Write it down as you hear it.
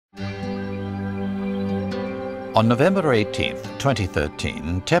On November 18,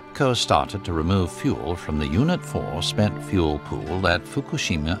 2013, TEPCO started to remove fuel from the Unit 4 spent fuel pool at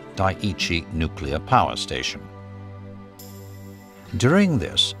Fukushima Daiichi nuclear power station. During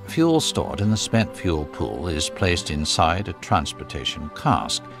this, fuel stored in the spent fuel pool is placed inside a transportation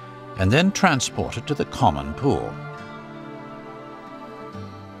cask and then transported to the common pool.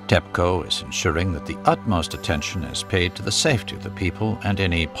 TEPCO is ensuring that the utmost attention is paid to the safety of the people and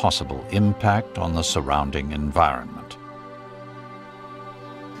any possible impact on the surrounding environment.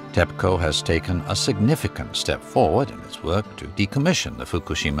 TEPCO has taken a significant step forward in its work to decommission the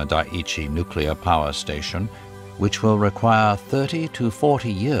Fukushima Daiichi nuclear power station, which will require 30 to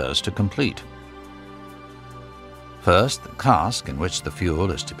 40 years to complete. First, the cask in which the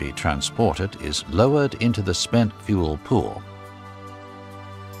fuel is to be transported is lowered into the spent fuel pool.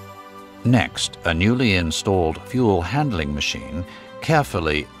 Next, a newly installed fuel handling machine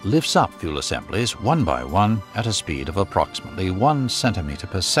carefully lifts up fuel assemblies one by one at a speed of approximately 1 centimeter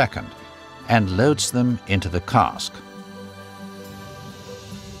per second and loads them into the cask.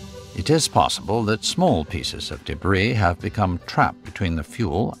 It is possible that small pieces of debris have become trapped between the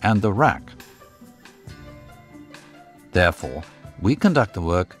fuel and the rack. Therefore, we conduct the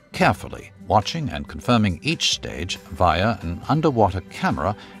work carefully, watching and confirming each stage via an underwater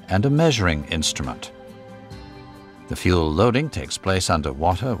camera and a measuring instrument. The fuel loading takes place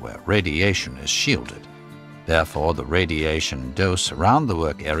underwater where radiation is shielded. Therefore, the radiation dose around the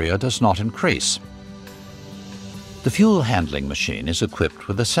work area does not increase. The fuel handling machine is equipped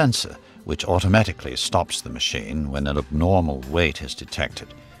with a sensor which automatically stops the machine when an abnormal weight is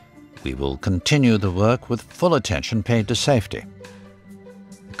detected. We will continue the work with full attention paid to safety.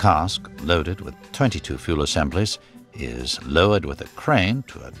 The cask, loaded with 22 fuel assemblies, is lowered with a crane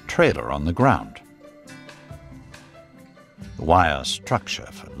to a trailer on the ground. The wire structure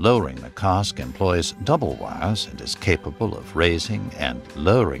for lowering the cask employs double wires and is capable of raising and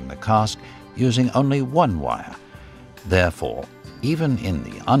lowering the cask using only one wire. Therefore, even in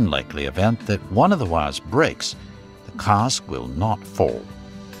the unlikely event that one of the wires breaks, the cask will not fall.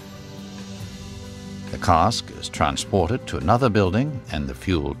 The cask is transported to another building and the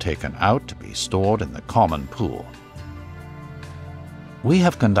fuel taken out to be stored in the common pool. We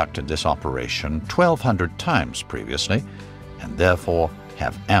have conducted this operation 1,200 times previously and therefore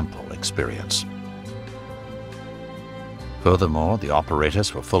have ample experience. Furthermore, the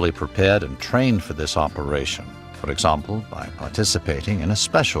operators were fully prepared and trained for this operation, for example, by participating in a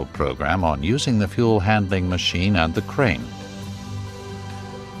special program on using the fuel handling machine and the crane.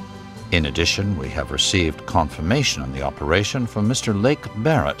 In addition, we have received confirmation on the operation from Mr. Lake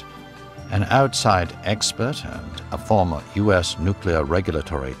Barrett, an outside expert and a former U.S. Nuclear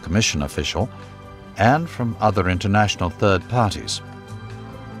Regulatory Commission official, and from other international third parties.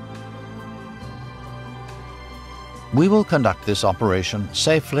 We will conduct this operation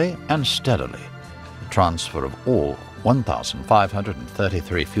safely and steadily. The transfer of all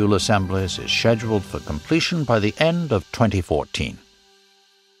 1,533 fuel assemblies is scheduled for completion by the end of 2014.